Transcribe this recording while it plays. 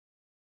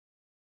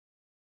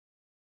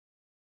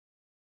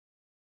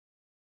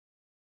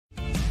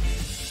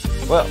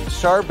Well,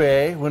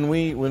 Charbay, when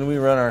we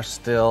run our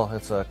still,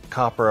 it's a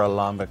Copper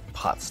Alambic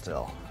Pot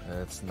Still.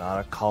 It's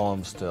not a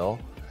column still,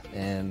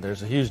 and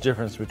there's a huge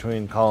difference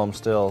between column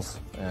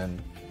stills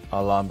and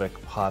Alambic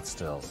pot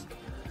stills.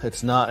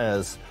 It's not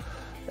as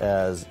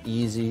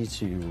easy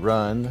to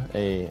run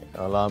a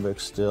Alambic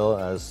still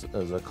as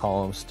a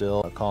column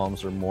still.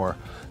 Columns are more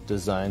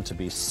designed to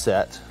be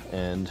set,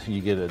 and you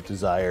get a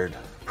desired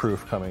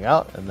proof coming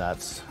out, and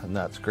that's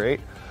great.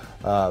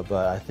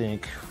 But I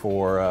think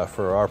for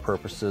our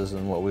purposes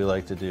and what we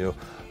like to do,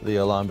 the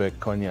Alambic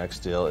Cognac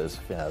still is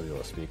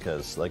fabulous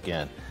because,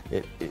 again,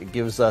 it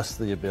gives us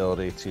the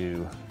ability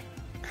to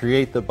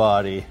create the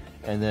body,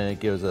 and then it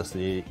gives us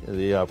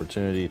the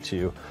opportunity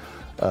to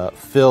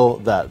fill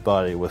that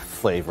body with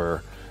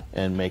flavor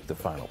and make the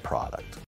final product.